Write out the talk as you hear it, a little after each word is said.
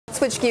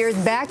switch gears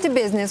back to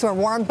business, where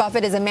Warren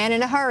Buffett is a man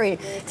in a hurry.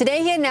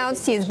 Today he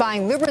announced he is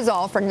buying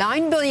Lubrizol for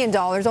 $9 billion,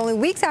 only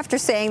weeks after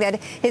saying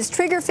that his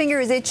trigger finger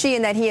is itchy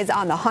and that he is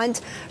on the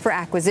hunt for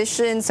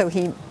acquisition. So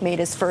he made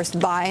his first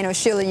buy. I know,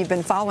 Sheila, you've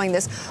been following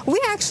this.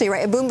 We actually,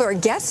 right,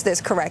 Bloomberg guessed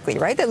this correctly,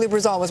 right, that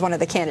Lubrizol was one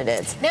of the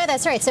candidates. No,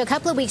 that's right. So a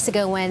couple of weeks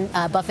ago when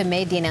Buffett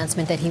made the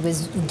announcement that he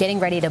was getting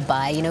ready to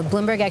buy,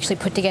 Bloomberg actually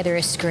put together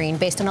a screen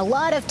based on a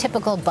lot of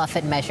typical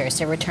Buffett measures.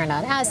 So return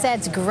on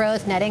assets,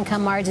 growth, net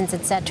income margins,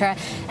 etc.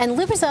 And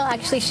Lubrizol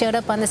actually showed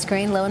up on the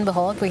screen. Lo and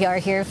behold, we are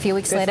here a few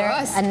weeks later,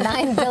 a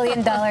 $9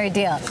 billion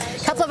deal.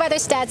 A couple of other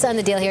stats on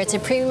the deal here. It's a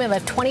premium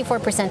of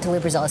 24% to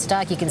Lubrizol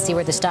stock. You can see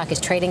where the stock is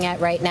trading at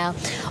right now.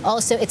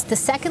 Also, it's the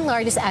second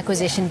largest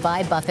acquisition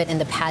by Buffett in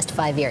the past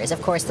 5 years.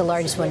 Of course, the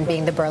largest one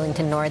being the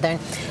Burlington Northern.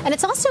 And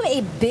it's also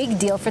a big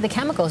deal for the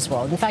chemicals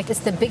world. In fact, it's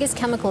the biggest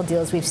chemical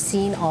deals we've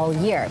seen all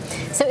year.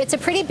 So it's a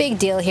pretty big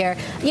deal here.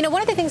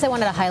 One of the things I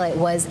wanted to highlight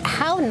was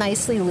how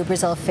nicely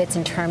Lubrizol fits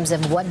in terms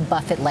of what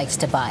Buffett likes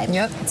to buy.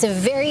 Yep. It's a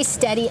very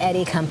steady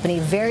Eddie company,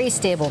 very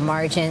stable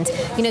margins.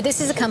 This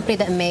is a company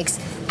that makes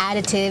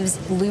additives,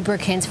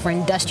 lubricants for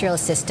industrial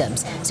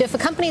systems. So if a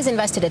company's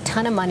invested a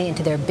ton of money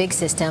into their big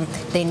system,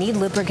 they need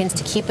lubricants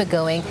to keep it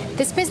going.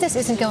 This business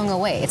isn't going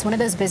away. It's one of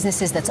those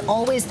businesses that's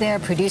always there,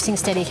 producing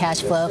steady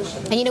cash flow.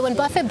 And when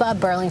Buffett bought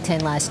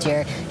Burlington last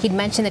year, he'd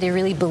mentioned that he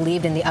really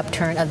believed in the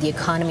upturn of the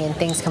economy and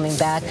things coming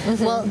back.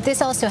 Well,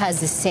 this also has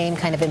the same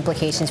kind of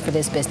implications for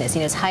this business.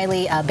 It's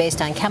highly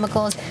based on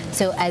chemicals.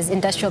 So as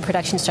industrial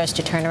production starts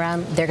to turn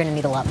around, they're going to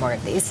need a lot more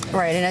of these.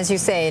 Right, and as you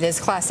say, it is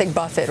classic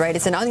Buffett, right?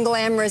 It's an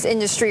unglamorous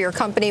industry or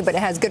company, but it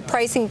has good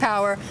pricing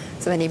power,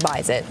 so then he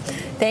buys it.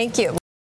 Thank you.